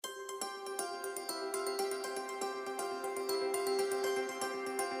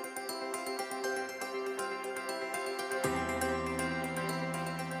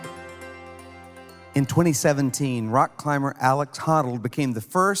In 2017, rock climber Alex Honnold became the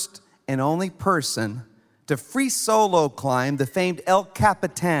first and only person to free solo climb the famed El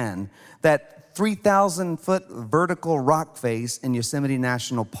Capitan, that 3,000-foot vertical rock face in Yosemite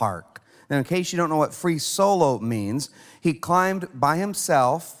National Park. Now, in case you don't know what free solo means, he climbed by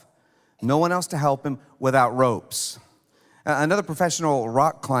himself, no one else to help him, without ropes. Another professional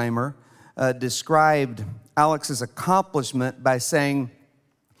rock climber described Alex's accomplishment by saying,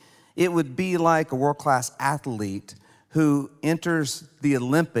 it would be like a world-class athlete who enters the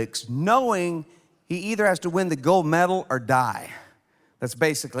Olympics knowing he either has to win the gold medal or die. That's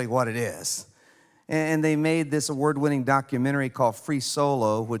basically what it is. And they made this award-winning documentary called Free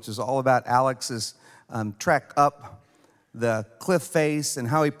Solo, which is all about Alex's trek up the cliff face and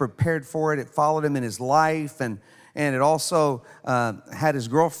how he prepared for it. It followed him in his life, and it also had his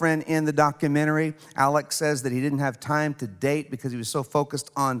girlfriend in the documentary. Alex says that he didn't have time to date because he was so focused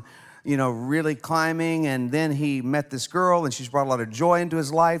on, really climbing. And then he met this girl, and she's brought a lot of joy into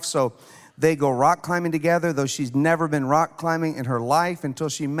his life. So they go rock climbing together, though she's never been rock climbing in her life until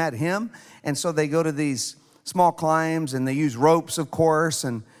she met him. And so they go to these small climbs, and they use ropes, of course.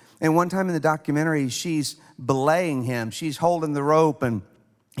 And one time in the documentary, she's belaying him. She's holding the rope, and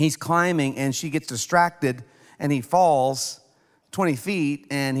he's climbing, and she gets distracted, and he falls 20 feet,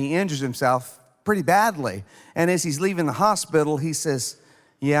 and he injures himself pretty badly. And as he's leaving the hospital, he says,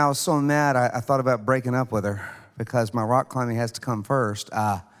 I was so mad, I thought about breaking up with her because my rock climbing has to come first.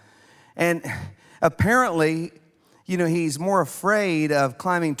 And apparently, he's more afraid of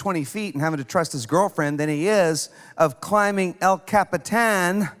climbing 20 feet and having to trust his girlfriend than he is of climbing El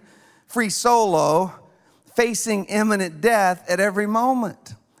Capitan, free solo, facing imminent death at every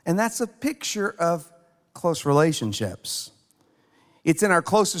moment. And that's a picture of close relationships. It's in our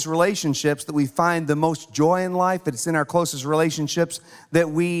closest relationships that we find the most joy in life. It's in our closest relationships that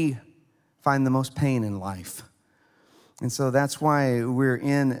we find the most pain in life. And so that's why we're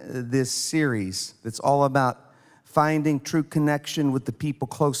in this series that's all about finding true connection with the people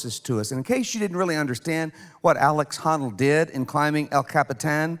closest to us. And in case you didn't really understand what Alex Honnold did in climbing El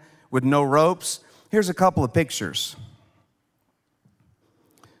Capitan with no ropes, here's a couple of pictures.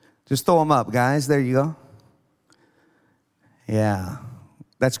 Just throw them up, guys. There you go. Yeah.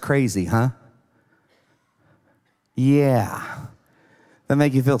 That's crazy, huh? Yeah. That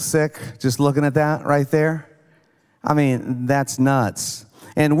make you feel sick just looking at that right there? I mean, that's nuts.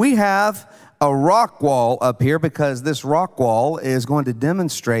 And we have a rock wall up here because this rock wall is going to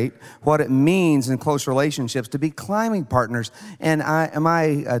demonstrate what it means in close relationships to be climbing partners. And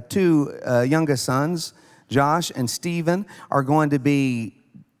my two youngest sons, Josh and Stephen, are going to be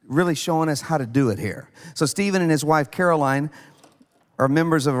really showing us how to do it here. So Stephen and his wife, Caroline, are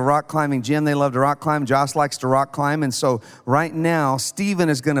members of a rock climbing gym. They love to rock climb. Josh likes to rock climb. And so right now, Stephen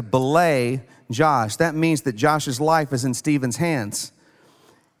is going to belay Josh. That means that Josh's life is in Stephen's hands.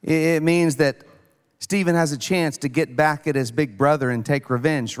 It means that Stephen has a chance to get back at his big brother and take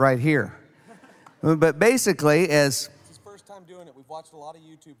revenge right here. But basically, It's his first time doing it. We've watched a lot of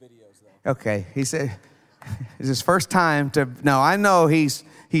YouTube videos, though. Okay, he said it's his first time to... No, I know he's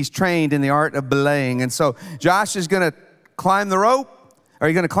trained in the art of belaying. And so Josh is going to climb the rope, or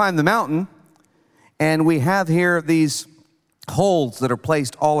he's going to climb the mountain. And we have here these holds that are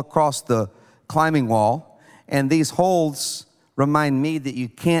placed all across the climbing wall. And these holds remind me that you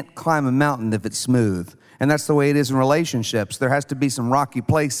can't climb a mountain if it's smooth. And that's the way it is in relationships. There has to be some rocky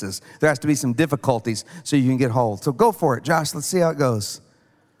places. There has to be some difficulties so you can get hold. So go for it, Josh. Let's see how it goes.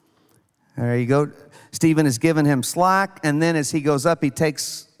 There you go. Stephen has given him slack, and then as he goes up, he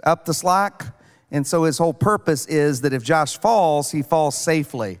takes up the slack. And so his whole purpose is that if Josh falls, he falls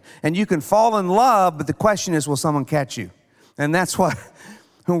safely. And you can fall in love, but the question is, will someone catch you? And that's what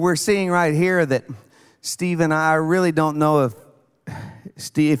we're seeing right here, that Stephen, I really don't know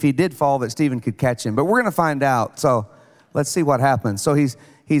if he did fall, that Stephen could catch him. But we're going to find out. So let's see what happens. So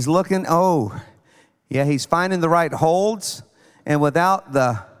he's looking. Oh, yeah, he's finding the right holds. And without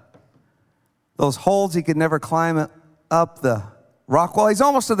those holds, he could never climb up the rock wall. He's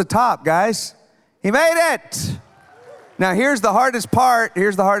almost to the top, guys. He made it. Now, here's the hardest part.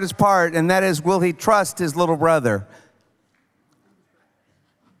 And that is, will he trust his little brother?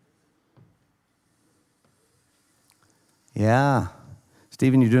 Yeah.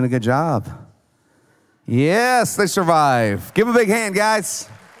 Stephen, you're doing a good job. Yes, they survive. Give them a big hand, guys.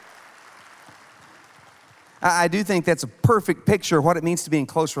 I do think that's a perfect picture of what it means to be in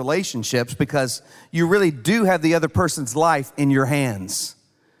close relationships, because you really do have the other person's life in your hands.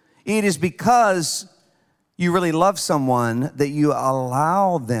 It is because you really love someone that you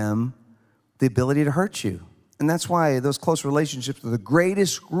allow them the ability to hurt you. And that's why those close relationships are the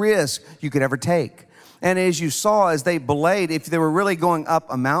greatest risk you could ever take. And as you saw, as they belayed, if they were really going up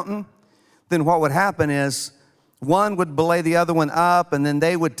a mountain, then what would happen is one would belay the other one up, and then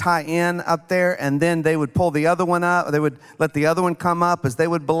they would tie in up there, and then they would pull the other one up. They would let the other one come up as they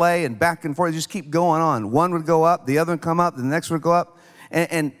would belay, and back and forth. Just keep going on. One would go up, the other one come up, the next would go up.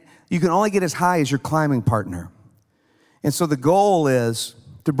 And you can only get as high as your climbing partner. And so the goal is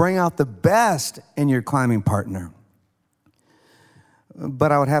to bring out the best in your climbing partner.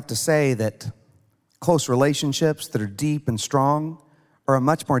 But I would have to say that close relationships that are deep and strong are a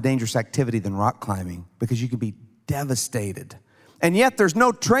much more dangerous activity than rock climbing, because you can be devastated. And yet there's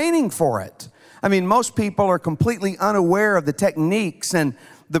no training for it. I mean, most people are completely unaware of the techniques and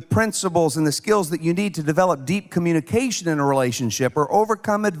the principles and the skills that you need to develop deep communication in a relationship, or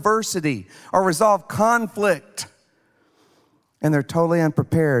overcome adversity, or resolve conflict. And they're totally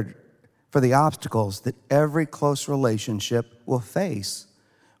unprepared for the obstacles that every close relationship will face,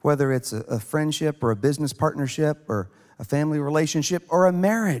 whether it's a friendship or a business partnership or a family relationship or a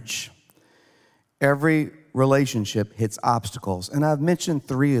marriage. Every relationship hits obstacles, and I've mentioned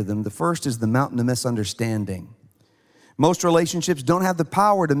 3 of them. The first is the mountain of misunderstanding. Most relationships don't have the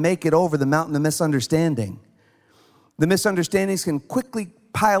power to make it over the mountain of misunderstanding. The misunderstandings can quickly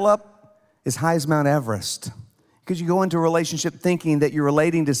pile up as high as Mount Everest, because you go into a relationship thinking that you're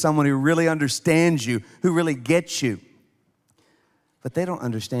relating to someone who really understands you, who really gets you. But they don't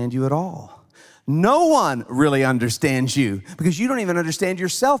understand you at all. No one really understands you, because you don't even understand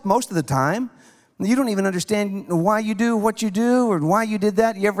yourself most of the time. You don't even understand why you do what you do or why you did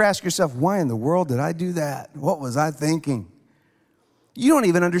that. You ever ask yourself, why in the world did I do that? What was I thinking? You don't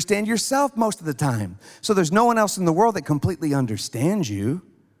even understand yourself most of the time. So there's no one else in the world that completely understands you.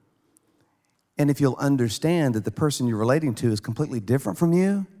 And if you'll understand that the person you're relating to is completely different from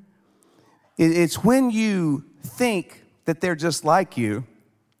you, it's when you think that they're just like you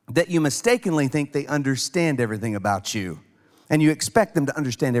that you mistakenly think they understand everything about you. And you expect them to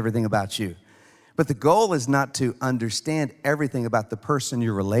understand everything about you. But the goal is not to understand everything about the person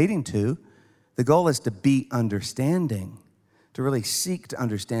you're relating to. The goal is to be understanding, to really seek to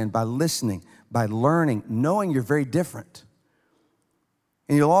understand by listening, by learning, knowing you're very different.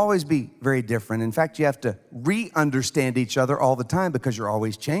 And you'll always be very different. In fact, you have to re-understand each other all the time, because you're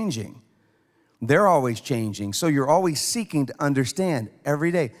always changing. They're always changing. So you're always seeking to understand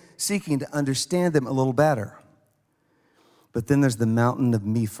every day, seeking to understand them a little better. But then there's the mountain of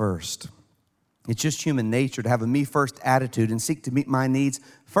me first. It's just human nature to have a me first attitude and seek to meet my needs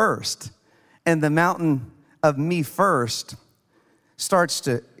first. And the mountain of me first starts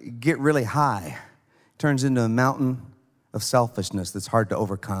to get really high. It turns into a mountain of selfishness that's hard to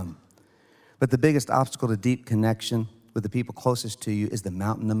overcome. But the biggest obstacle to deep connection with the people closest to you is the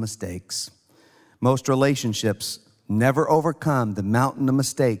mountain of mistakes. Most relationships never overcome the mountain of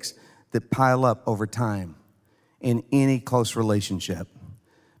mistakes that pile up over time in any close relationship.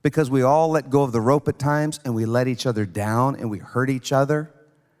 Because we all let go of the rope at times, and we let each other down, and we hurt each other.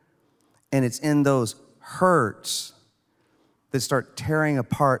 And it's in those hurts that start tearing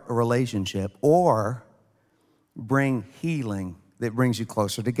apart a relationship, or bring healing that brings you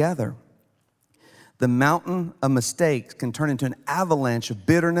closer together. The mountain of mistakes can turn into an avalanche of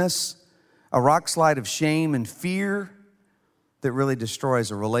bitterness, a rock slide of shame and fear that really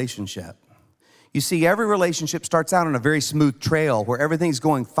destroys a relationship. You see, every relationship starts out on a very smooth trail where everything's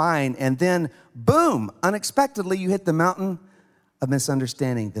going fine, and then, boom, unexpectedly you hit the mountain of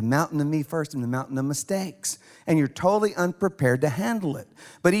misunderstanding, the mountain of me first and the mountain of mistakes, and you're totally unprepared to handle it.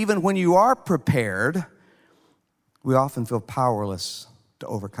 But even when you are prepared, we often feel powerless to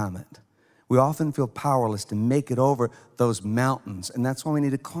overcome it. We often feel powerless to make it over those mountains, and that's why we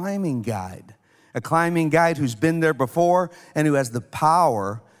need a climbing guide who's been there before and who has the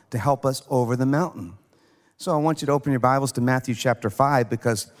power to help us over the mountain. So I want you to open your Bibles to Matthew chapter 5,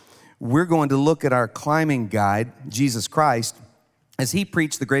 because we're going to look at our climbing guide, Jesus Christ, as he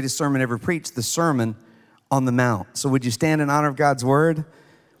preached the greatest sermon ever preached, the Sermon on the Mount. So would you stand in honor of God's word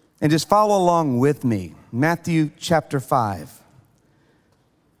and just follow along with me. Matthew chapter 5,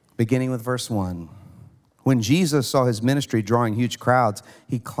 beginning with verse 1. When Jesus saw his ministry drawing huge crowds,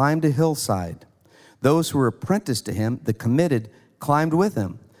 he climbed a hillside. Those who were apprenticed to him, the committed, climbed with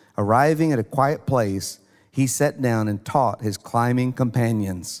him. Arriving at a quiet place, he sat down and taught his climbing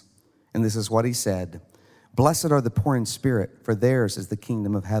companions. And this is what he said: Blessed are the poor in spirit, for theirs is the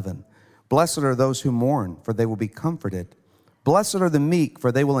kingdom of heaven. Blessed are those who mourn, for they will be comforted. Blessed are the meek,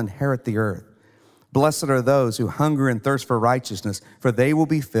 for they will inherit the earth. Blessed are those who hunger and thirst for righteousness, for they will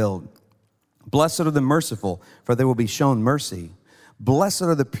be filled. Blessed are the merciful, for they will be shown mercy. Blessed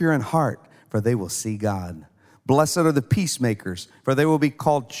are the pure in heart, for they will see God. Blessed are the peacemakers, for they will be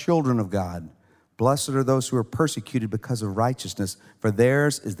called children of God. Blessed are those who are persecuted because of righteousness, for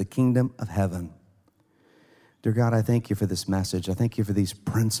theirs is the kingdom of heaven. Dear God, I thank you for this message. I thank you for these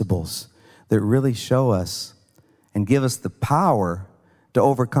principles that really show us and give us the power to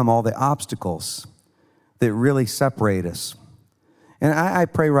overcome all the obstacles that really separate us. And I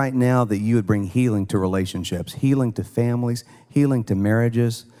pray right now that you would bring healing to relationships, healing to families, healing to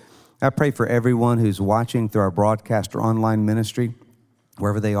marriages. I pray for everyone who's watching through our broadcast or online ministry,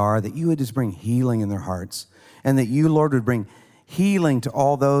 wherever they are, that you would just bring healing in their hearts, and that you, Lord, would bring healing to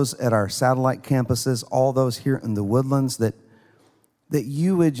all those at our satellite campuses, all those here in the Woodlands, that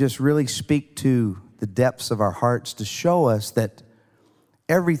you would just really speak to the depths of our hearts to show us that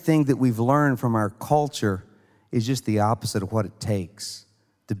everything that we've learned from our culture is just the opposite of what it takes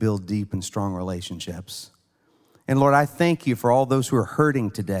to build deep and strong relationships. And Lord, I thank you for all those who are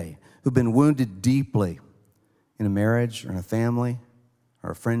hurting today, who've been wounded deeply in a marriage or in a family or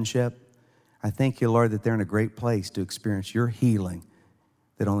a friendship. I thank you, Lord, that they're in a great place to experience your healing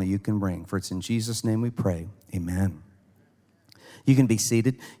that only you can bring. For it's in Jesus' name we pray. Amen. You can be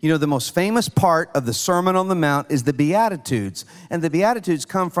seated. You know, the most famous part of the Sermon on the Mount is the Beatitudes. And the Beatitudes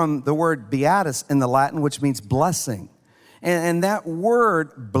come from the word beatus in the Latin, which means blessing. And that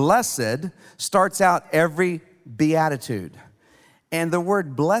word, blessed, starts out every beatitude. And the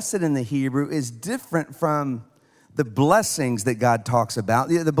word blessed in the Hebrew is different from the blessings that God talks about.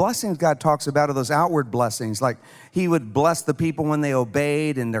 The blessings God talks about are those outward blessings, like he would bless the people when they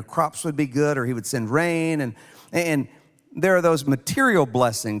obeyed and their crops would be good, or he would send rain. And there are those material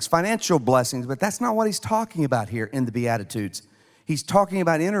blessings, financial blessings, but that's not what he's talking about here in the Beatitudes. He's talking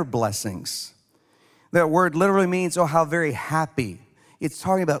about inner blessings. That word literally means, oh, how very happy. It's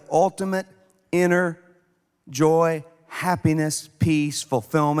talking about ultimate inner joy, happiness, peace,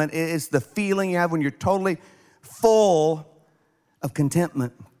 fulfillment. It's the feeling you have when you're totally full of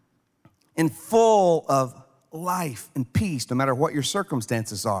contentment and full of life and peace, no matter what your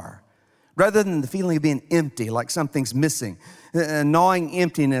circumstances are. Rather than the feeling of being empty, like something's missing, a gnawing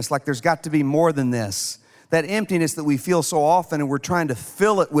emptiness, like there's got to be more than this. That emptiness that we feel so often, and we're trying to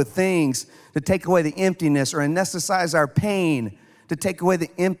fill it with things to take away the emptiness or anesthetize our pain to take away the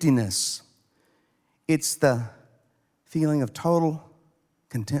emptiness. It's the feeling of total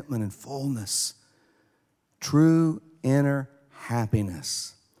contentment and fullness, true inner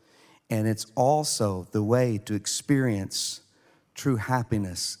happiness. And it's also the way to experience true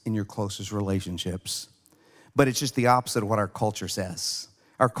happiness in your closest relationships. But it's just the opposite of what our culture says.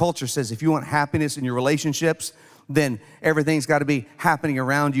 Our culture says if you want happiness in your relationships, then everything's got to be happening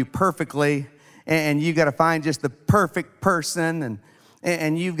around you perfectly, and you got to find just the perfect person,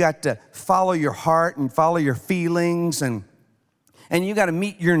 and you've got to follow your heart and follow your feelings, and you got to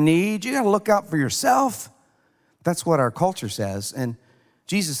meet your needs. You got to look out for yourself. That's what our culture says. And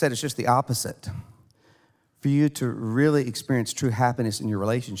Jesus said it's just the opposite. For you to really experience true happiness in your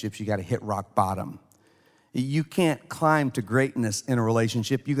relationships, you got to hit rock bottom. You can't climb to greatness in a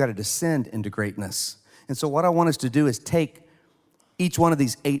relationship. You got to descend into greatness. And so what I want us to do is take each one of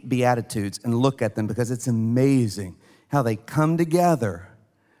these 8 Beatitudes and look at them, because it's amazing how they come together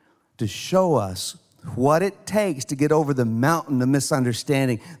to show us what it takes to get over the mountain of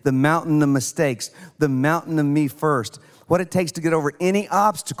misunderstanding, the mountain of mistakes, the mountain of me first, what it takes to get over any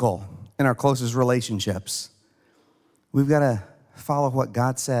obstacle in our closest relationships. We've got to follow what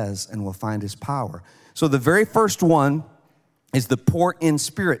God says, and we'll find his power. So the very first one is the poor in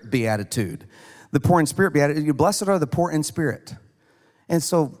spirit beatitude. The poor in spirit beatitude, blessed are the poor in spirit. And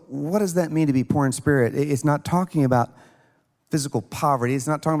so what does that mean to be poor in spirit? It's not talking about physical poverty. It's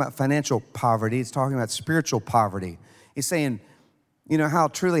not talking about financial poverty. It's talking about spiritual poverty. It's saying, you know, how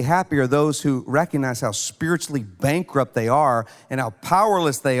truly happy are those who recognize how spiritually bankrupt they are and how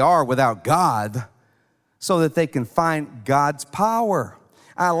powerless they are without God, so that they can find God's power.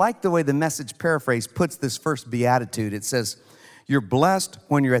 I like the way the Message paraphrase puts this first beatitude. It says, you're blessed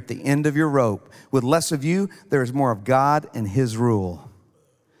when you're at the end of your rope. With less of you, there is more of God and his rule.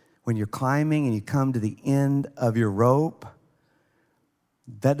 When you're climbing and you come to the end of your rope,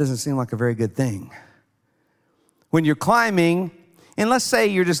 that doesn't seem like a very good thing. When you're climbing, and let's say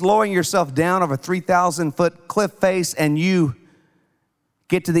you're just lowering yourself down off a 3,000-foot cliff face, and you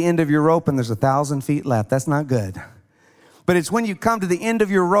get to the end of your rope and there's 1,000 feet left. That's not good. But it's when you come to the end of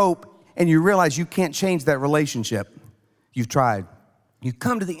your rope and you realize you can't change that relationship. You've tried. You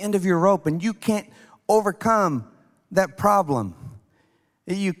come to the end of your rope and you can't overcome that problem.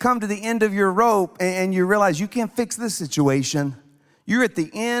 You come to the end of your rope and you realize you can't fix this situation. You're at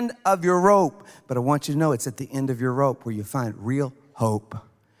the end of your rope. But I want you to know it's at the end of your rope where you find real hope.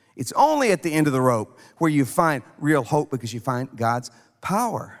 It's only at the end of the rope where you find real hope, because you find God's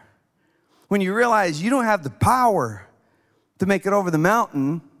power. when you realize you don't have the power to make it over the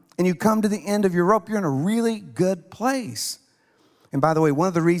mountain and you come to the end of your rope, you're in a really good place. And by the way, one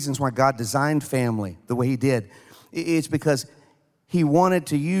of the reasons why God designed family the way he did is because he wanted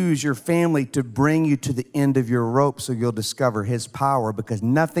to use your family to bring you to the end of your rope so you'll discover his power, because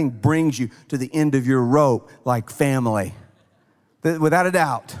nothing brings you to the end of your rope like family, without a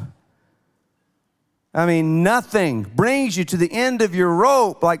doubt. I mean, nothing brings you to the end of your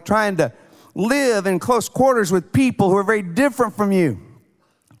rope like trying to live in close quarters with people who are very different from you,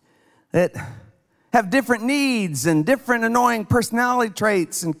 that have different needs and different annoying personality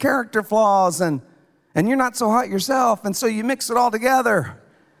traits and character flaws, and you're not so hot yourself, and so you mix it all together,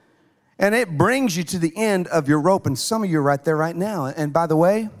 and it brings you to the end of your rope. And some of you are right there right now. And by the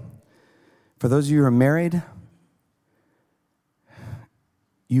way, for those of you who are married,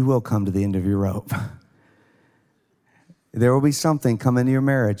 you will come to the end of your rope. There will be something come into your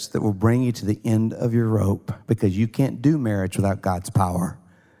marriage that will bring you to the end of your rope, because you can't do marriage without God's power.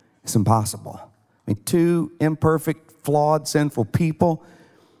 It's impossible. I mean, two imperfect, flawed, sinful people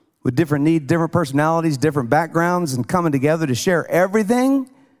with different needs, different personalities, different backgrounds, and coming together to share everything.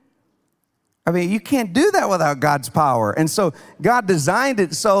 I mean, you can't do that without God's power. And so God designed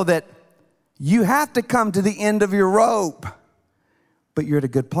it so that you have to come to the end of your rope, but you're at a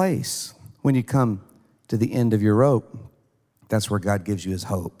good place when you come to the end of your rope. That's where God gives you his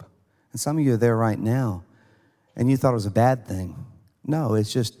hope. And some of you are there right now, and you thought it was a bad thing. No,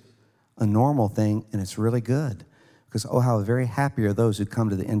 it's just a normal thing, and it's really good. Because, oh, how very happy are those who come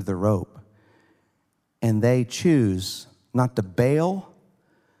to the end of the rope, and they choose not to bail,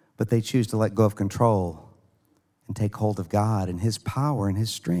 but they choose to let go of control and take hold of God and his power and his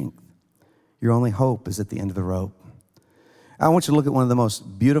strength. Your only hope is at the end of the rope. I want you to look at one of the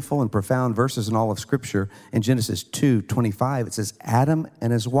most beautiful and profound verses in all of Scripture. In Genesis 2:25, it says, Adam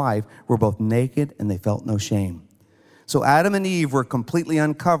and his wife were both naked and they felt no shame. So Adam and Eve were completely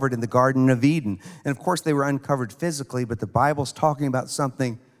uncovered in the Garden of Eden. And of course, they were uncovered physically, but the Bible's talking about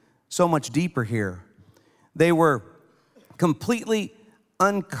something so much deeper here. They were completely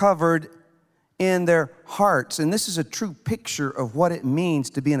uncovered in their hearts. And this is a true picture of what it means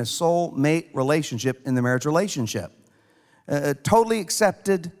to be in a soul-mate relationship in the marriage relationship. Totally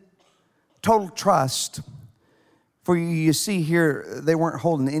accepted, total trust. For you see here, they weren't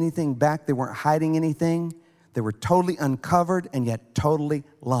holding anything back. They weren't hiding anything. They were totally uncovered and yet totally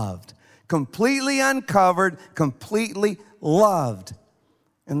loved. Completely uncovered, completely loved.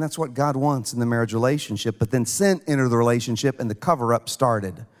 And that's what God wants in the marriage relationship. But then sin entered the relationship and the cover-up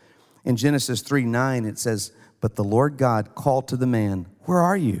started. In Genesis 3:9, it says, but the Lord God called to the man, where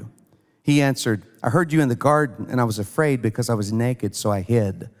are you? He answered, I heard you in the garden, and I was afraid because I was naked, so I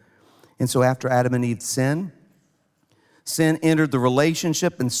hid. And so after Adam and Eve sinned, sin entered the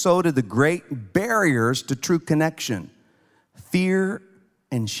relationship, and so did the great barriers to true connection, fear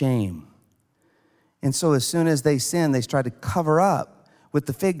and shame. And so as soon as they sinned, they tried to cover up with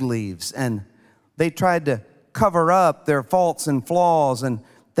the fig leaves, and they tried to cover up their faults and flaws, and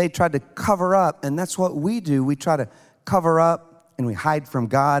they tried to cover up, and that's what we do. We try to cover up, and we hide from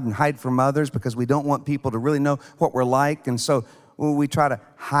God and hide from others because we don't want people to really know what we're like, and so we try to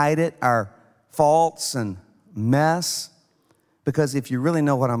hide it, our faults and mess, because if you really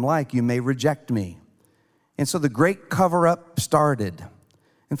know what I'm like, you may reject me. And so the great cover-up started.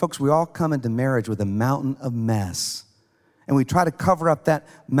 And folks, we all come into marriage with a mountain of mess. And we try to cover up that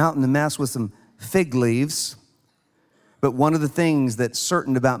mountain of mess with some fig leaves. But one of the things that's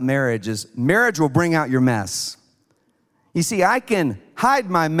certain about marriage is marriage will bring out your mess. You see, I can hide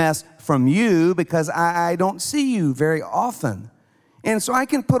my mess from you because I don't see you very often. And so I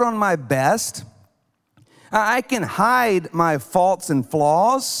can put on my best. I can hide my faults and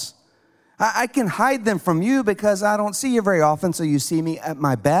flaws. I can hide them from you because I don't see you very often, so you see me at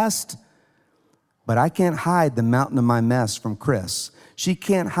my best. But I can't hide the mountain of my mess from Chris. She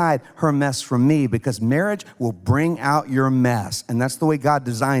can't hide her mess from me, because marriage will bring out your mess. And that's the way God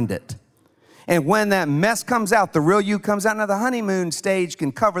designed it. And when that mess comes out, the real you comes out. Now, the honeymoon stage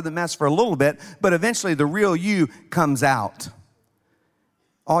can cover the mess for a little bit, but eventually the real you comes out.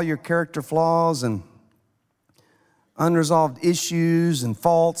 All your character flaws and unresolved issues and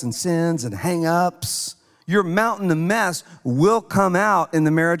faults and sins and hang-ups, your mountain of mess will come out in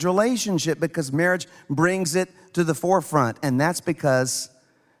the marriage relationship, because marriage brings it to the forefront. And that's because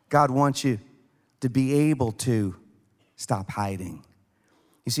God wants you to be able to stop hiding.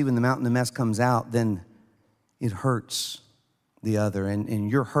 You see, when the mountain of mess comes out, then it hurts the other, and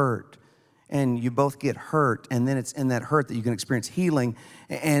you're hurt. and you both get hurt, and then it's in that hurt that you can experience healing,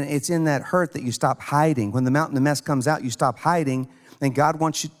 and it's in that hurt that you stop hiding. When the mountain of mess comes out, you stop hiding, and God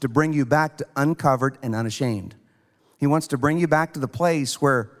wants you to bring you back to uncovered and unashamed. He wants to bring you back to the place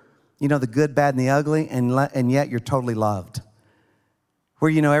where, you know, the good, bad, and the ugly, and yet you're totally loved.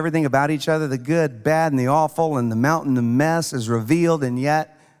 Where you know everything about each other, the good, bad, and the awful, and the mountain of mess is revealed, and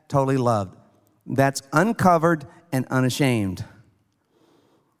yet totally loved. That's uncovered and unashamed.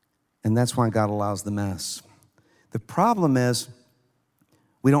 And that's why God allows the mess. The problem is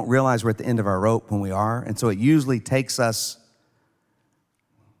we don't realize we're at the end of our rope when we are, and so it usually takes us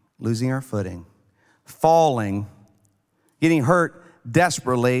losing our footing, falling, getting hurt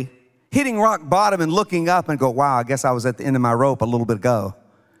desperately, hitting rock bottom and looking up and go, wow, I guess I was at the end of my rope a little bit ago.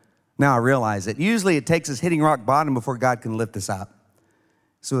 Now I realize it. Usually it takes us hitting rock bottom before God can lift us up.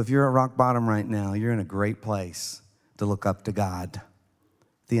 So if you're at rock bottom right now, you're in a great place to look up to God.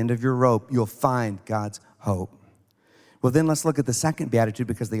 At the end of your rope, you'll find God's hope. Well, then let's look at the second beatitude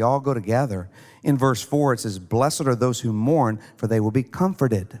because they all go together. In verse 4, it says, blessed are those who mourn, for they will be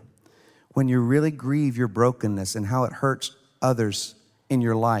comforted. When you really grieve your brokenness and how it hurts others in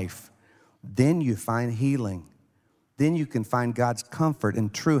your life, then you find healing. Then you can find God's comfort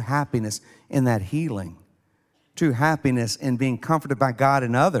and true happiness in that healing. True happiness in being comforted by God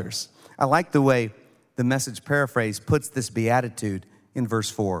and others. I like the way the Message paraphrase puts this beatitude in verse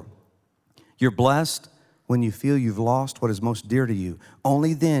 4. You're blessed when you feel you've lost what is most dear to you.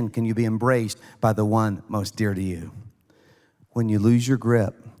 Only then can you be embraced by the one most dear to you. When you lose your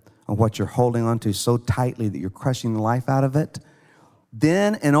grip on what you're holding on to so tightly that you're crushing the life out of it,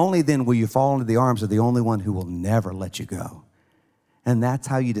 then and only then will you fall into the arms of the only one who will never let you go. And that's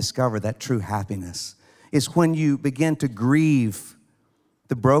how you discover that true happiness. It's when you begin to grieve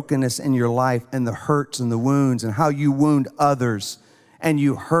the brokenness in your life and the hurts and the wounds and how you wound others, and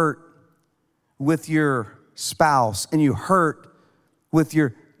you hurt with your spouse, and you hurt with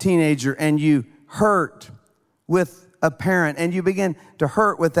your teenager, and you hurt with a parent, and you begin to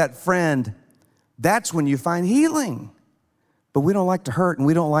hurt with that friend. That's when you find healing. But we don't like to hurt, and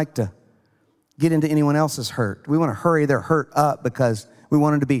we don't like to get into anyone else's hurt. We want to hurry their hurt up because we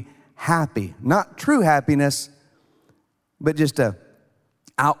want them to be happy. Not true happiness, but just a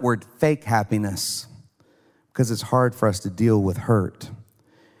outward fake happiness, because it's hard for us to deal with hurt.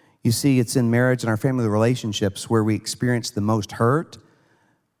 You see, it's in marriage and our family relationships where we experience the most hurt,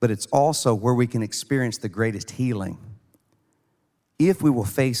 but it's also where we can experience the greatest healing. If we will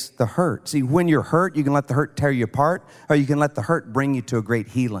face the hurt. See, when you're hurt, you can let the hurt tear you apart, or you can let the hurt bring you to a great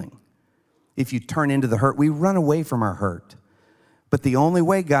healing. If you turn into the hurt, we run away from our hurt. But the only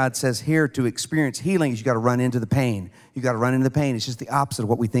way God says here to experience healing is you got to run into the pain. You got to run into the pain. It's just the opposite of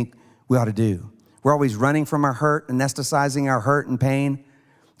what we think we ought to do. We're always running from our hurt, anesthetizing our hurt and pain,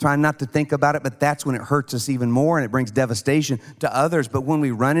 trying not to think about it, but that's when it hurts us even more and it brings devastation to others. But when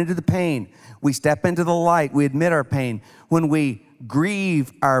we run into the pain, we step into the light, we admit our pain. When we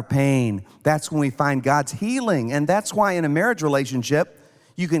grieve our pain, that's when we find God's healing. And that's why in a marriage relationship,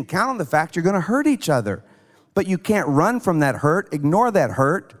 you can count on the fact you're going to hurt each other. But you can't run from that hurt, ignore that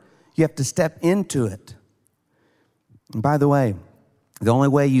hurt. You have to step into it. And by the way, the only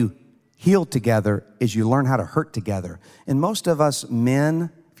way you heal together is you learn how to hurt together. And most of us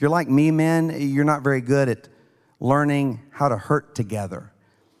men, if you're like me, men, you're not very good at learning how to hurt together.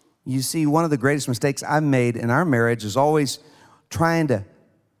 You see, one of the greatest mistakes I've made in our marriage is always trying to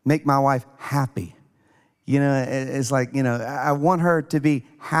make my wife happy. You know, it's like, you know, I want her to be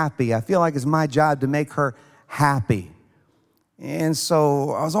happy. I feel like it's my job to make her happy. And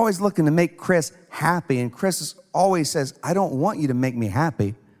so I was always looking to make Chris happy. And Chris always says, I don't want you to make me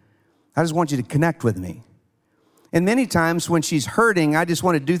happy. I just want you to connect with me. And many times when she's hurting, I just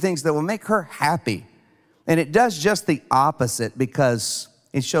want to do things that will make her happy. And it does just the opposite because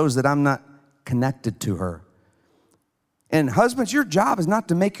it shows that I'm not connected to her. And husbands, your job is not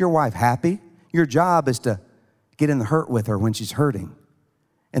to make your wife happy. Your job is to get in the hurt with her when she's hurting.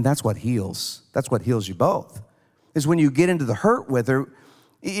 And that's what heals. That's what heals you both, is when you get into the hurt with her.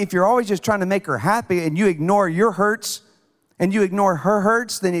 If you're always just trying to make her happy and you ignore your hurts and you ignore her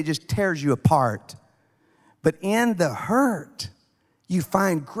hurts, then it just tears you apart. But in the hurt, you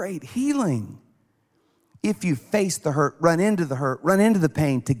find great healing. If you face the hurt, run into the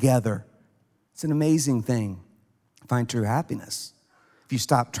pain together, it's an amazing thing. Find true happiness. If you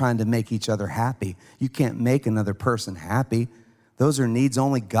stop trying to make each other happy, you can't make another person happy. Those are needs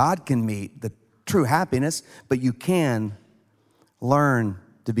only God can meet, the true happiness, but you can learn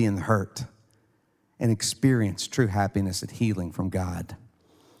to be in the hurt and experience true happiness and healing from God.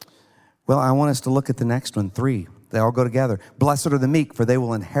 Well, I want us to look at the next one, 3. They all go together. Blessed are the meek, for they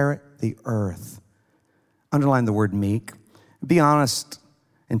will inherit the earth. Underline the word meek. Be honest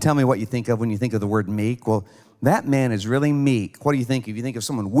and tell me what you think of when you think of the word meek. Well, that man is really meek. What do you think of? You think of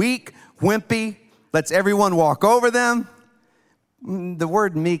someone weak, wimpy, lets everyone walk over them? The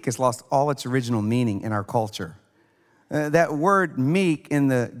word meek has lost all its original meaning in our culture. That word meek in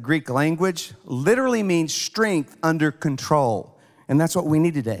the Greek language literally means strength under control. And that's what we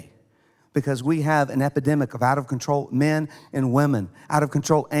need today, because we have an epidemic of out of control men and women, out of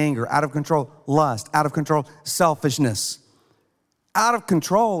control anger, out of control lust, out of control selfishness, out of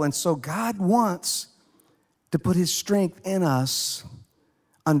control. And so God wants to put his strength in us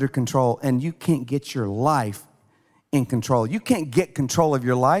under control. And you can't get your life in control. You can't get control of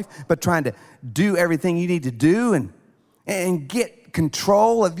your life by trying to do everything you need to do and get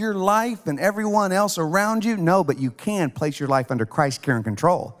control of your life and everyone else around you. No, but you can place your life under Christ's care and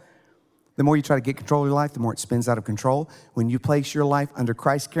control. The more you try to get control of your life, the more it spins out of control. When you place your life under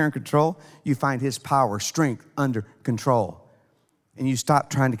Christ's care and control, you find his power, strength under control. And you stop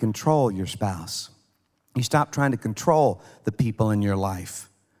trying to control your spouse. You stop trying to control the people in your life.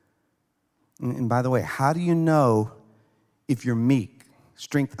 And by the way, how do you know if you're meek,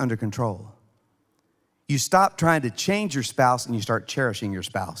 strength under control? You stop trying to change your spouse and you start cherishing your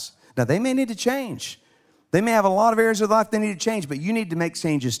spouse. Now, they may need to change. They may have a lot of areas of life they need to change, but you need to make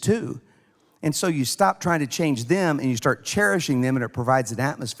changes too. And so you stop trying to change them and you start cherishing them, and it provides an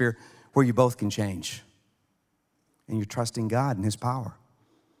atmosphere where you both can change. And you're trusting God and his power.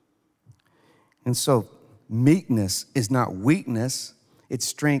 And so meekness is not weakness, it's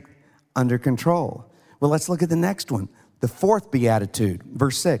strength under control. Well, let's look at the next one. The fourth beatitude,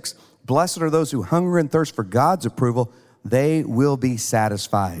 verse 6. Blessed are those who hunger and thirst for God's approval. They will be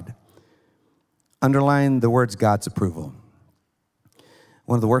satisfied. Underline the words God's approval.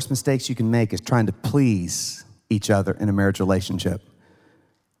 One of the worst mistakes you can make is trying to please each other in a marriage relationship.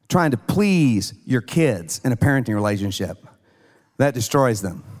 Trying to please your kids in a parenting relationship. That destroys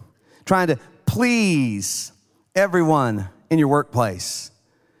them. Trying to please everyone in your workplace.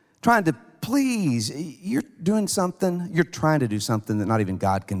 Trying to please, you're trying to do something that not even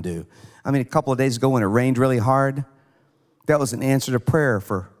God can do. I mean, a couple of days ago when it rained really hard, that was an answer to prayer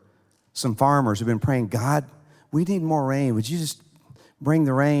for some farmers who've been praying, God, we need more rain. Would you just bring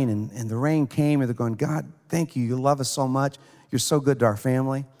the rain? And the rain came, and they're going, God, thank you. You love us so much. You're so good to our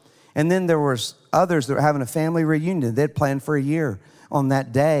family. And then there was others that were having a family reunion. They'd planned for a year on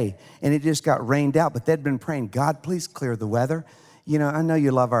that day, and it just got rained out. But they'd been praying, God, please clear the weather. You know, I know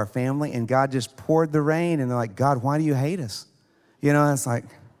you love our family. And God just poured the rain, and they're like, God, why do you hate us? You know, it's like,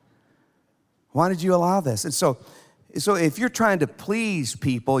 why did you allow this? And so if you're trying to please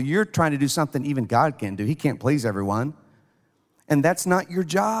people, you're trying to do something even God can't do. He can't please everyone. And that's not your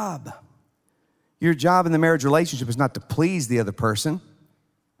job. Your job in the marriage relationship is not to please the other person.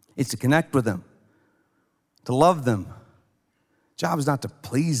 It's to connect with them, to love them. Job is not to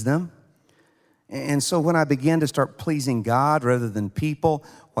please them. And so when I began to start pleasing God rather than people,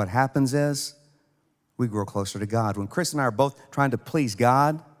 what happens is we grow closer to God. When Chris and I are both trying to please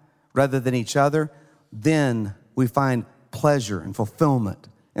God rather than each other, then we find pleasure and fulfillment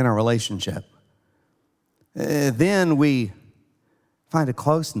in our relationship. Then we find a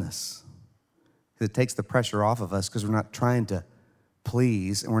closeness. It takes the pressure off of us because we're not trying to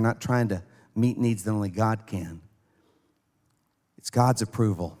please and we're not trying to meet needs that only God can. It's God's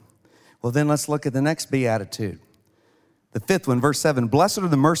approval. Well, then let's look at the next beatitude. The fifth one, verse 7. Blessed are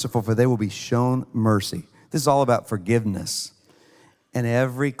the merciful, for they will be shown mercy. This is all about forgiveness. And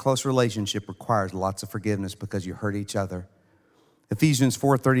every close relationship requires lots of forgiveness because you hurt each other. Ephesians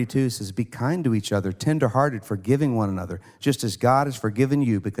 4:32 says, be kind to each other, tenderhearted, forgiving one another, just as God has forgiven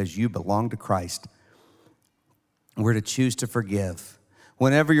you because you belong to Christ. We're to choose to forgive.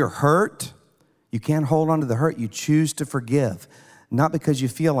 Whenever you're hurt, you can't hold on to the hurt. You choose to forgive. Not because you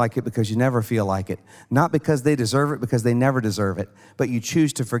feel like it, because you never feel like it. Not because they deserve it, because they never deserve it. But you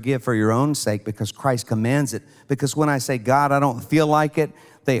choose to forgive for your own sake because Christ commands it. Because when I say, God, I don't feel like it,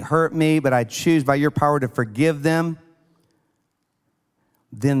 they hurt me, but I choose by your power to forgive them,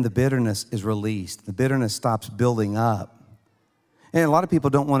 then the bitterness is released. The bitterness stops building up. And a lot of people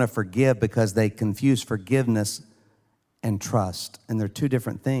don't want to forgive because they confuse forgiveness and trust. And they're two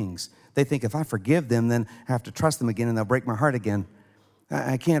different things. They think if I forgive them, then I have to trust them again and they'll break my heart again.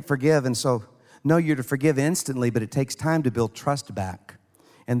 I can't forgive. And so, no, you're to forgive instantly, but it takes time to build trust back.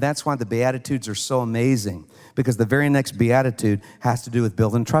 And that's why the Beatitudes are so amazing, because the very next Beatitude has to do with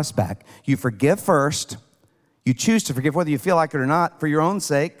building trust back. You forgive first. You choose to forgive whether you feel like it or not for your own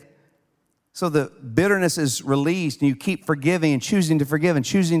sake. So the bitterness is released and you keep forgiving and choosing to forgive and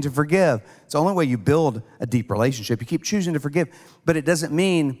choosing to forgive. It's the only way you build a deep relationship. You keep choosing to forgive, but it doesn't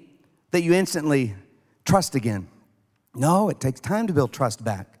mean that you instantly trust again. No, it takes time to build trust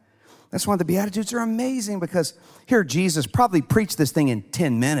back. That's why the Beatitudes are amazing, because here Jesus probably preached this thing in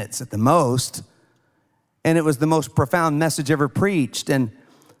 10 minutes at the most, and it was the most profound message ever preached. And,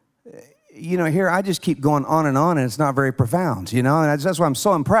 here I just keep going on, and it's not very profound, and that's why I'm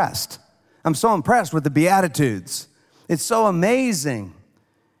so impressed. I'm so impressed with the Beatitudes. It's so amazing,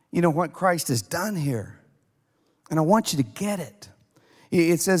 what Christ has done here. And I want you to get it.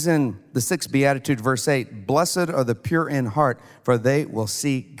 It says in the 6th Beatitude, verse 8, "Blessed are the pure in heart, for they will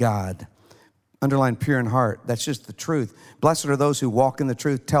see God." Underline pure in heart. That's just the truth. Blessed are those who walk in the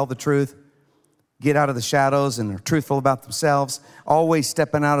truth, tell the truth, get out of the shadows, and are truthful about themselves, always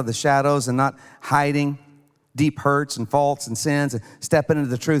stepping out of the shadows and not hiding deep hurts and faults and sins, and stepping into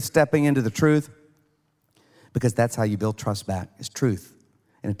the truth, because that's how you build trust back, is truth.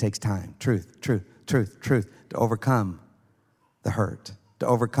 And it takes time. Truth to overcome the hurt, to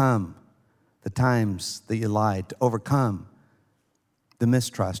overcome the times that you lied, to overcome the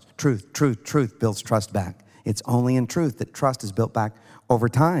mistrust. Truth builds trust back. It's only in truth that trust is built back over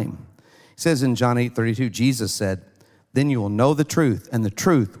time. It says in John 8:32, Jesus said, "Then you will know the truth, and the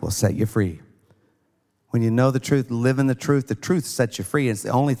truth will set you free." When you know the truth, live in the truth sets you free. It's the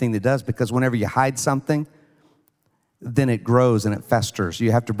only thing that does, because whenever you hide something, then it grows and it festers.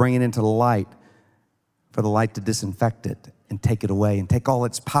 You have to bring it into the light for the light to disinfect it and take it away and take all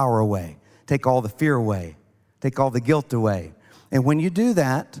its power away, take all the fear away, take all the guilt away. And when you do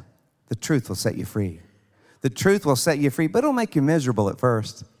that, the truth will set you free. The truth will set you free, but it'll make you miserable at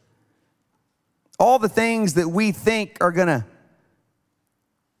first. All the things that we think are going to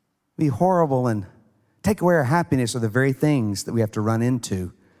be horrible and take away our happiness are the very things that we have to run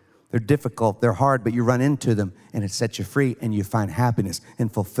into. They're difficult, they're hard, but you run into them and it sets you free, and you find happiness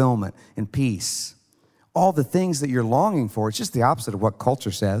and fulfillment and peace. All the things that you're longing for, it's just the opposite of what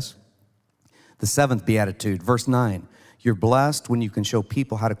culture says. The 7th Beatitude, verse 9, "You're blessed when you can show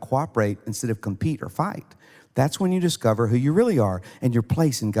people how to cooperate instead of compete or fight." That's when you discover who you really are and your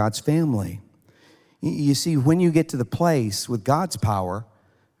place in God's family. You see, when you get to the place with God's power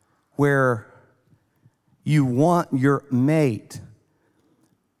where you want your mate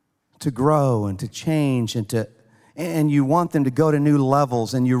to grow and to change and you want them to go to new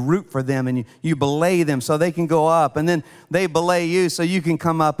levels, and you root for them, and you belay them so they can go up, and then they belay you so you can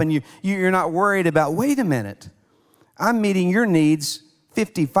come up, and you're not worried about, wait a minute, I'm meeting your needs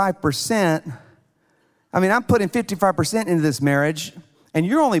 55%. I'm putting 55% into this marriage, and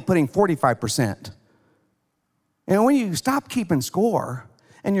you're only putting 45%. And when you stop keeping score,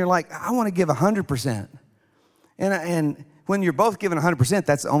 and you're like, I want to give 100%. And when you're both giving 100%,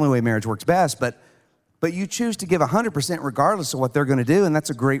 that's the only way marriage works best. But you choose to give 100% regardless of what they're going to do, and that's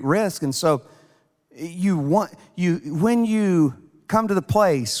a great risk. And so when you come to the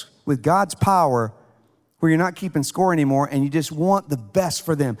place with God's power where you're not keeping score anymore, and you just want the best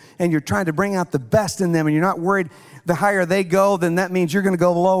for them, and you're trying to bring out the best in them, and you're not worried the higher they go, then that means you're going to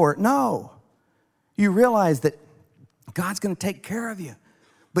go lower. No. You realize that God's going to take care of you,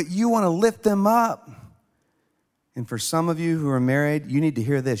 but you want to lift them up. And for some of you who are married, you need to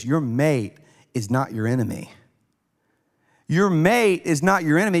hear this. Your mate is not your enemy. Your mate is not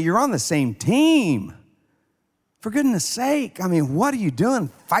your enemy. You're on the same team. For goodness sake, what are you doing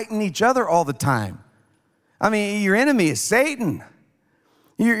fighting each other all the time? Your enemy is Satan.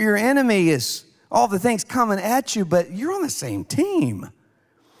 Your enemy is all the things coming at you, but you're on the same team.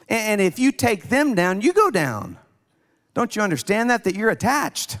 And if you take them down, you go down. Don't you understand that you're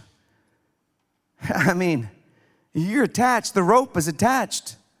attached? You're attached. The rope is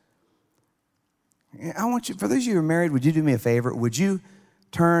attached. I want you, for those of you who are married, would you do me a favor? Would you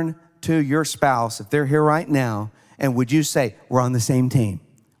turn to your spouse, if they're here right now, and would you say, we're on the same team?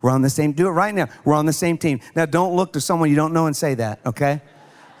 We're on the same, do it right now. We're on the same team. Now, don't look to someone you don't know and say that, okay?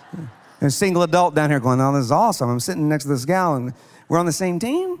 There's a single adult down here going, oh, this is awesome. I'm sitting next to this gal, and we're on the same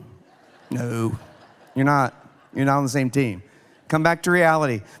team? No, you're not. You're not on the same team. Come back to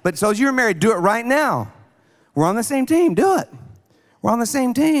reality. But so as you're married, do it right now. We're on the same team. Do it. We're on the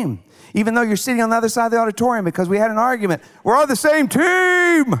same team. Even though you're sitting on the other side of the auditorium because we had an argument, we're on the same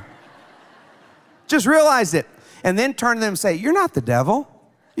team. Just realize it. And then turn to them and say, you're not the devil.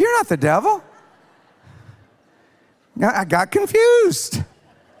 You're not the devil. Now, I got confused.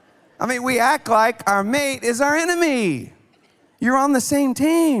 We act like our mate is our enemy. You're on the same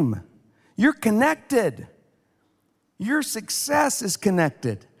team. You're connected. Your success is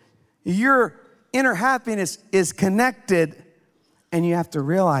connected. Your inner happiness is connected, and you have to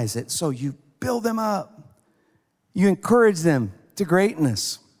realize it. So you build them up. You encourage them to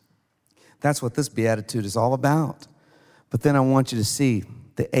greatness. That's what this beatitude is all about. But then I want you to see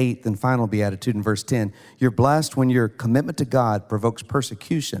the 8th and final beatitude in verse 10. You're blessed when your commitment to God provokes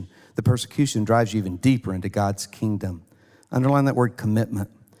persecution. The persecution drives you even deeper into God's kingdom. Underline that word commitment.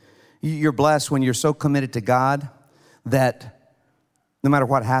 You're blessed when you're so committed to God that no matter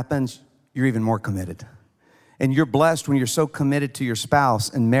what happens, you're even more committed. And you're blessed when you're so committed to your spouse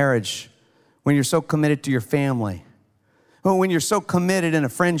and marriage, when you're so committed to your family, when you're so committed in a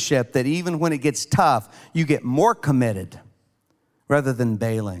friendship that even when it gets tough, you get more committed rather than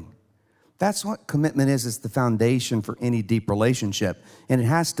bailing. That's what commitment is. It's the foundation for any deep relationship. And it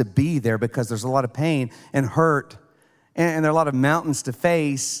has to be there because there's a lot of pain and hurt, and there are a lot of mountains to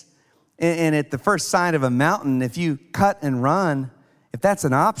face. And at the first sign of a mountain, if you cut and run, if that's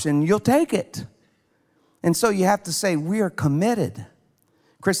an option, you'll take it. And so you have to say, we are committed.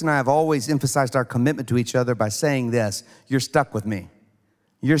 Chris and I have always emphasized our commitment to each other by saying this: you're stuck with me.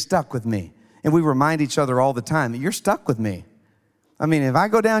 You're stuck with me. And we remind each other all the time, you're stuck with me. I mean, if I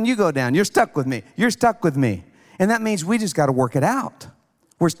go down, you go down. You're stuck with me. You're stuck with me. And that means we just got to work it out.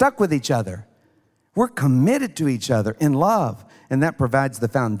 We're stuck with each other. We're committed to each other in love. And that provides the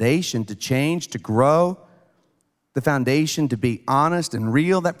foundation to change, to grow, the foundation to be honest and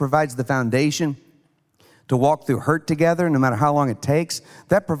real. That provides the foundation to walk through hurt together, no matter how long it takes.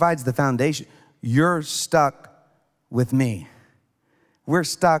 That provides the foundation. You're stuck with me. We're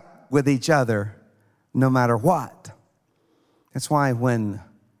stuck with each other no matter what. That's why when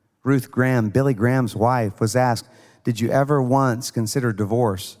Ruth Graham, Billy Graham's wife, was asked, did you ever once consider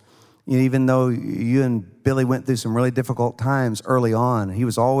divorce? Even though you and Billy went through some really difficult times early on, he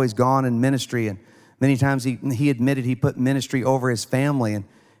was always gone in ministry, and many times he admitted he put ministry over his family, and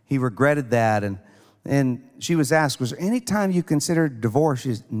he regretted that. And she was asked, was there any time you considered divorce?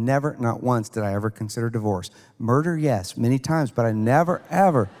 She said, never, not once did I ever consider divorce. Murder, yes, many times, but I never,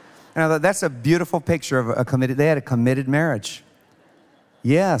 ever. And I thought, that's a beautiful picture of they had a committed marriage.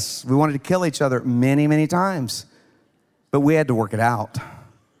 Yes, we wanted to kill each other many, many times, but we had to work it out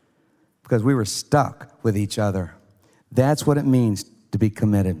because we were stuck with each other. That's what it means to be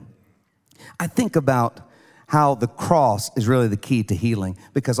committed. I think about how the cross is really the key to healing,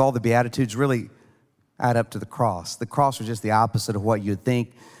 because all the Beatitudes really add up to the cross. The cross was just the opposite of what you'd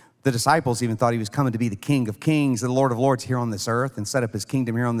think. The disciples even thought he was coming to be the King of Kings, the Lord of Lords here on this earth, and set up his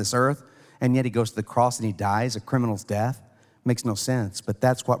kingdom here on this earth. And yet he goes to the cross and he dies a criminal's death. Makes no sense, but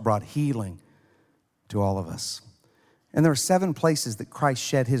that's what brought healing to all of us. And there are 7 places that Christ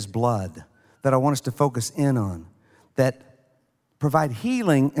shed his blood that I want us to focus in on, that provide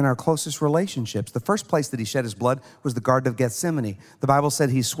healing in our closest relationships. The first place that he shed his blood was the Garden of Gethsemane. The Bible said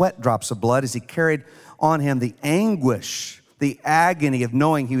he sweat drops of blood as he carried on him the anguish, the agony of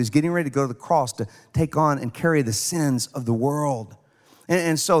knowing he was getting ready to go to the cross to take on and carry the sins of the world.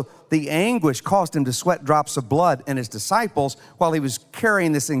 And so the anguish caused him to sweat drops of blood, and his disciples, while he was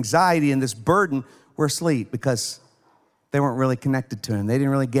carrying this anxiety and this burden, were asleep because they weren't really connected to him. They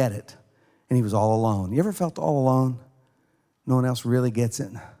didn't really get it, and he was all alone. You ever felt all alone? No one else really gets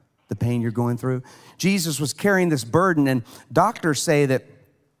it, the pain you're going through. Jesus was carrying this burden, and doctors say that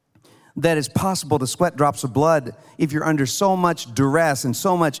it's possible to sweat drops of blood if you're under so much duress and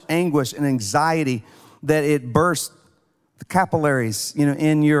so much anguish and anxiety that it bursts the capillaries,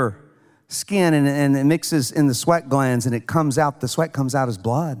 in your skin, and it mixes in the sweat glands, and it comes out, the sweat comes out as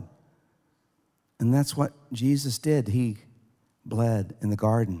blood. And that's what Jesus did. He bled in the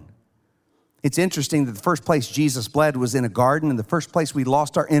garden. It's interesting that the first place Jesus bled was in a garden, and the first place we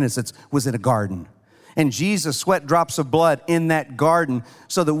lost our innocence was in a garden. And Jesus sweat drops of blood in that garden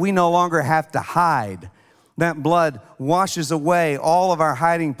so that we no longer have to hide. That blood washes away all of our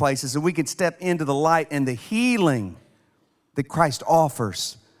hiding places, and we can step into the light and the healing that Christ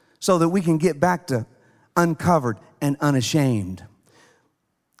offers so that we can get back to uncovered and unashamed.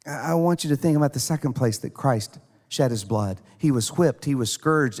 I want you to think about the second place that Christ shed his blood. He was whipped, he was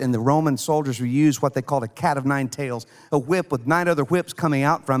scourged, and the Roman soldiers would use what they called a cat of 9 tails, a whip with 9 other whips coming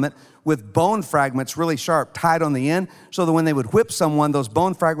out from it with bone fragments really sharp tied on the end, so that when they would whip someone, those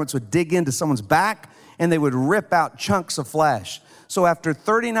bone fragments would dig into someone's back and they would rip out chunks of flesh. So after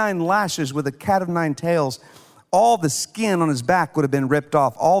 39 lashes with a cat of 9 tails, all the skin on his back would have been ripped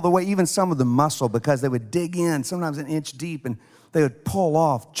off, all the way, even some of the muscle, because they would dig in, sometimes an inch deep, and they would pull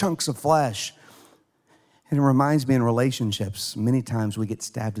off chunks of flesh. And it reminds me in relationships, many times we get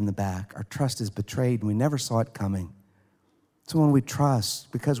stabbed in the back. Our trust is betrayed, and we never saw it coming. So when we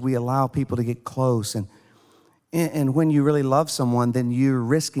trust, because we allow people to get close, and when you really love someone, then you're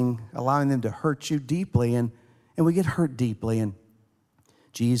risking allowing them to hurt you deeply, and we get hurt deeply. And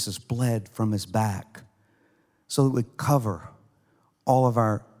Jesus bled from his back so that we cover all of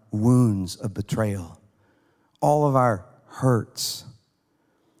our wounds of betrayal, all of our hurts,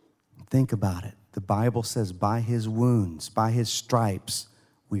 Think about it. The Bible says by his wounds, by his stripes,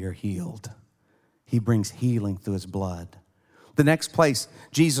 we are healed. He brings healing through his blood. The next place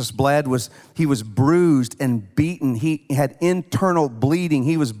Jesus bled was he was bruised and beaten. He had internal bleeding.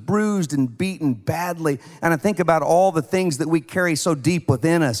 He was bruised and beaten badly. And I think about all the things that we carry so deep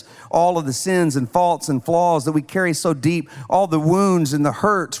within us, all of the sins and faults and flaws that we carry so deep, all the wounds and the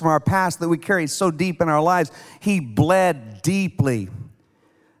hurts from our past that we carry so deep in our lives. He bled deeply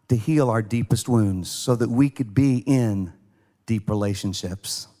to heal our deepest wounds so that we could be in deep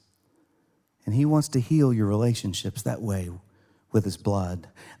relationships. And he wants to heal your relationships that way with his blood.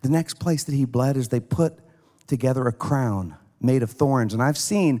 The next place that he bled is they put together a crown made of thorns. And I've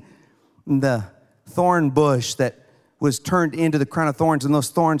seen the thorn bush that was turned into the crown of thorns, and those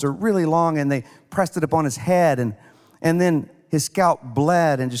thorns are really long, and they pressed it upon his head, and then his scalp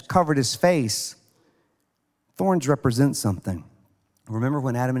bled and just covered his face. Thorns represent something. Remember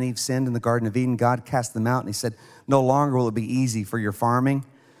when Adam and Eve sinned in the Garden of Eden, God cast them out, and he said, no longer will it be easy for your farming,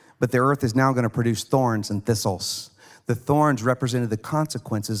 but the earth is now going to produce thorns and thistles. The thorns represented the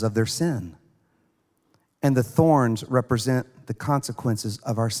consequences of their sin. And the thorns represent the consequences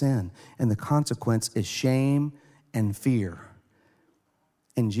of our sin. And the consequence is shame and fear.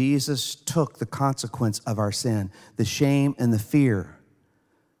 And Jesus took the consequence of our sin, the shame and the fear,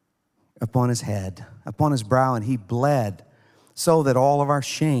 upon his head, upon his brow, and he bled so that all of our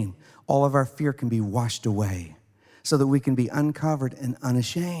shame, all of our fear can be washed away, so that we can be uncovered and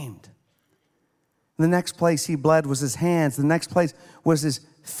unashamed. The next place he bled was his hands. The next place was his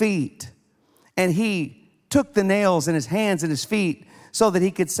feet. And he took the nails in his hands and his feet so that he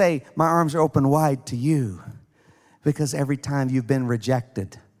could say, my arms are open wide to you. Because every time you've been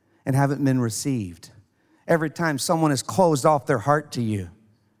rejected and haven't been received, every time someone has closed off their heart to you,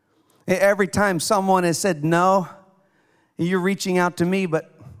 every time someone has said, no, you're reaching out to me,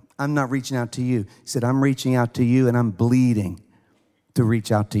 but I'm not reaching out to you. He said, I'm reaching out to you, and I'm bleeding to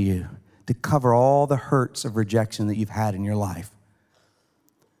reach out to you, to cover all the hurts of rejection that you've had in your life.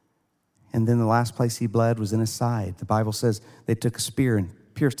 And then the last place he bled was in his side. The Bible says they took a spear and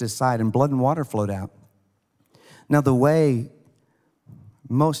pierced his side, and blood and water flowed out. Now, the way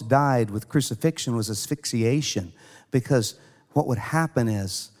most died with crucifixion was asphyxiation, because what would happen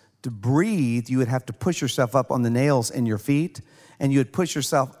is, to breathe, you would have to push yourself up on the nails in your feet, and you would push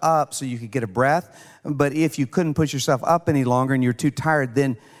yourself up so you could get a breath. But if you couldn't push yourself up any longer and you're too tired,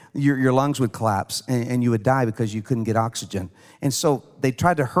 then your lungs would collapse and you would die because you couldn't get oxygen. And so they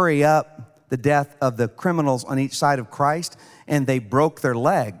tried to hurry up the death of the criminals on each side of Christ, and they broke their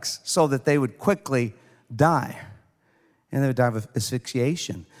legs so that they would quickly die. And they would die of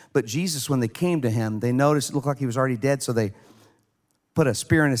asphyxiation. But Jesus, when they came to him, they noticed it looked like he was already dead, so they put a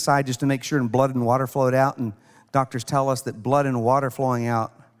spear in his side just to make sure, and blood and water flowed out. And doctors tell us that blood and water flowing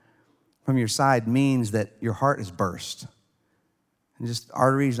out from your side means that your heart is burst. And just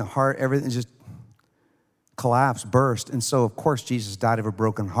arteries and heart, everything just collapsed, burst. And so, of course, Jesus died of a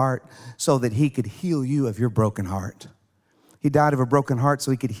broken heart so that he could heal you of your broken heart. He died of a broken heart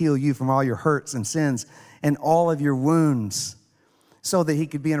so he could heal you from all your hurts and sins and all of your wounds, so that he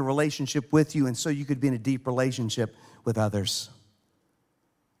could be in a relationship with you and so you could be in a deep relationship with others.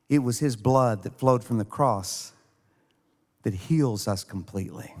 It was his blood that flowed from the cross that heals us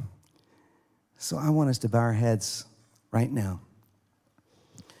completely. So I want us to bow our heads right now.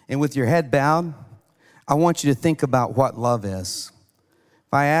 And with your head bowed, I want you to think about what love is.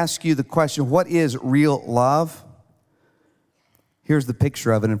 If I ask you the question, what is real love? Here's the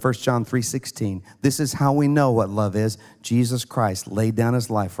picture of it in 1 John 3:16. This is how we know what love is. Jesus Christ laid down his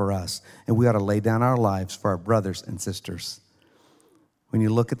life for us, and we ought to lay down our lives for our brothers and sisters. When you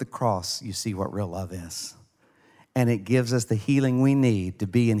look at the cross, you see what real love is. And it gives us the healing we need to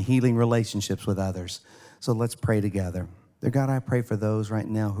be in healing relationships with others. So let's pray together. Dear God, I pray for those right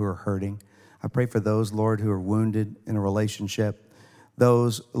now who are hurting. I pray for those, Lord, who are wounded in a relationship.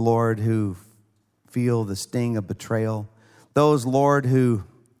 Those, Lord, who feel the sting of betrayal. Those, Lord, who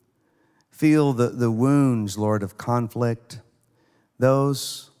feel the wounds, Lord, of conflict.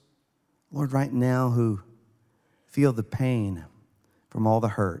 Those, Lord, right now who feel the pain from all the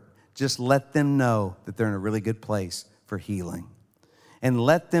hurt. Just let them know that they're in a really good place for healing. And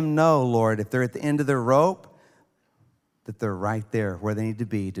let them know, Lord, if they're at the end of their rope, that they're right there where they need to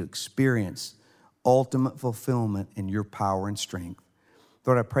be to experience ultimate fulfillment in your power and strength.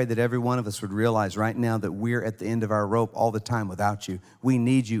 Lord, I pray that every one of us would realize right now that we're at the end of our rope all the time without you. We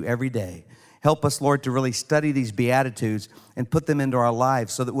need you every day. Help us, Lord, to really study these Beatitudes and put them into our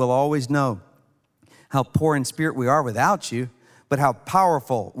lives so that we'll always know how poor in spirit we are without you, but how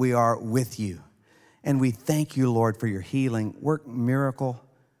powerful we are with you. And we thank you, Lord, for your healing. Work miracle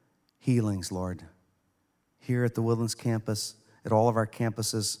healings, Lord. Here at the Woodlands campus, at all of our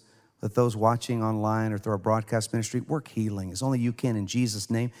campuses, that those watching online or through our broadcast ministry, work healing as only you can in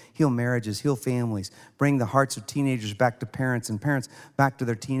Jesus' name. Heal marriages, heal families, bring the hearts of teenagers back to parents and parents back to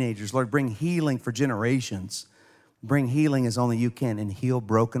their teenagers. Lord, bring healing for generations. Bring healing as only you can and heal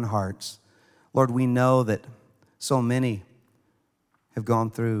broken hearts. Lord, we know that so many have gone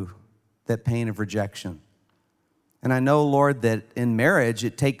through that pain of rejection. And I know, Lord, that in marriage,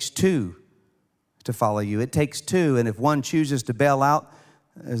 it takes two to follow you. It takes two, and if one chooses to bail out,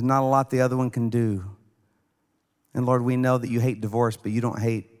 there's not a lot the other one can do. And Lord, we know that you hate divorce, but you don't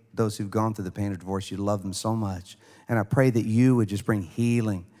hate those who've gone through the pain of divorce. You love them so much. And I pray that you would just bring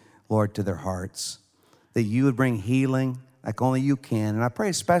healing, Lord, to their hearts. That you would bring healing like only you can. And I pray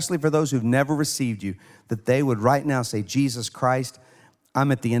especially for those who've never received you, that they would right now say, Jesus Christ,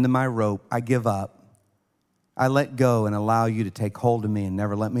 I'm at the end of my rope. I give up. I let go and allow you to take hold of me and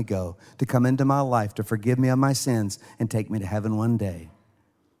never let me go, to come into my life, to forgive me of my sins and take me to heaven one day.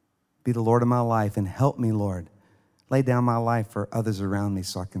 Be the Lord of my life and help me, Lord. Lay down my life for others around me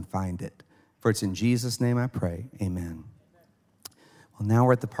so I can find it. For it's in Jesus' name I pray. Amen. Well, now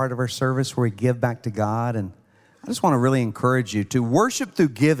we're at the part of our service where we give back to God. And I just want to really encourage you to worship through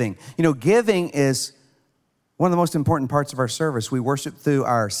giving. You know, giving is one of the most important parts of our service. We worship through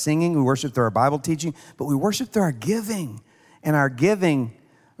our singing. We worship through our Bible teaching. But we worship through our giving. And our giving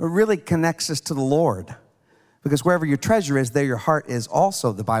really connects us to the Lord. Because wherever your treasure is, there your heart is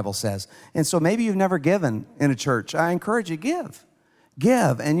also, the Bible says. And so maybe you've never given in a church. I encourage you, give.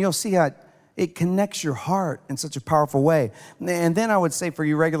 Give, and you'll see how it connects your heart in such a powerful way. And then I would say for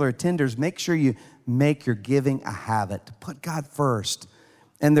you regular attenders, make sure you make your giving a habit. Put God first.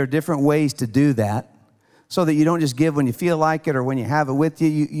 And there are different ways to do that so that you don't just give when you feel like it or when you have it with you.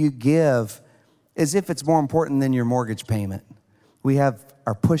 You give as if it's more important than your mortgage payment. We have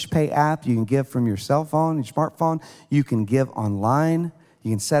our PushPay app. You can give from your cell phone, your smartphone. You can give online.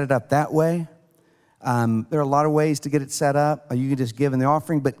 You can set it up that way. There are a lot of ways to get it set up. You can just give in the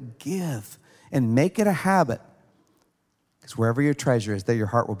offering, but give and make it a habit. Because wherever your treasure is, there your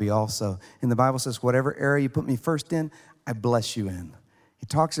heart will be also. And the Bible says, whatever area you put me first in, I bless you in. He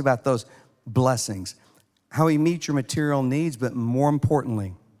talks about those blessings, how he meets your material needs, but more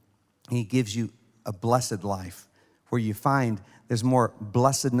importantly, he gives you a blessed life where you find there's more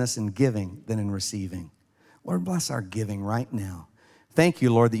blessedness in giving than in receiving. Lord, bless our giving right now. Thank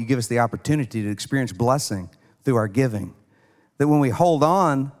you, Lord, that you give us the opportunity to experience blessing through our giving. That when we hold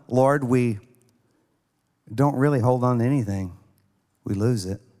on, Lord, we don't really hold on to anything. We lose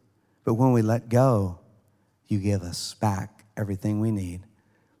it. But when we let go, you give us back everything we need.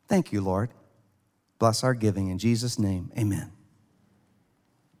 Thank you, Lord. Bless our giving. In Jesus' name, amen.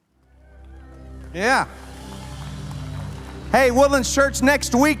 Yeah. Hey, Woodlands Church,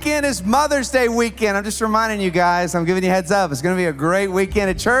 next weekend is Mother's Day weekend. I'm just reminding you guys, I'm giving you a heads up. It's going to be a great weekend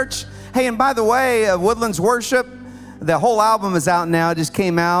at church. Hey, and by the way, Woodlands Worship, the whole album is out now. It just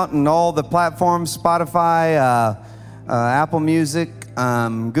came out and all the platforms, Spotify, Apple Music,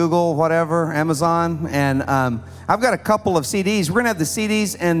 Google, whatever, Amazon. And I've got a couple of CDs. We're going to have the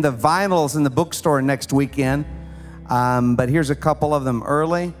CDs and the vinyls in the bookstore next weekend. But here's a couple of them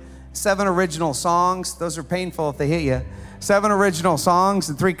early. 7 original songs. Those are painful if they hit you. 7 original songs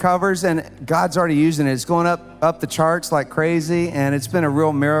and 3 covers, and God's already using it. It's going up the charts like crazy, and it's been a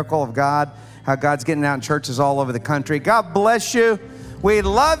real miracle of God, how God's getting out in churches all over the country. God bless you. We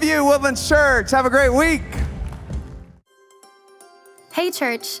love you, Woodlands Church. Have a great week. Hey,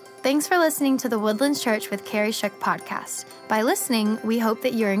 church. Thanks for listening to the Woodlands Church with Carrie Shook podcast. By listening, we hope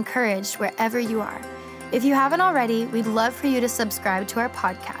that you're encouraged wherever you are. If you haven't already, we'd love for you to subscribe to our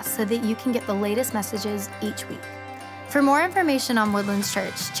podcast so that you can get the latest messages each week. For more information on Woodlands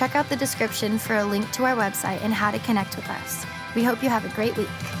Church, check out the description for a link to our website and how to connect with us. We hope you have a great week.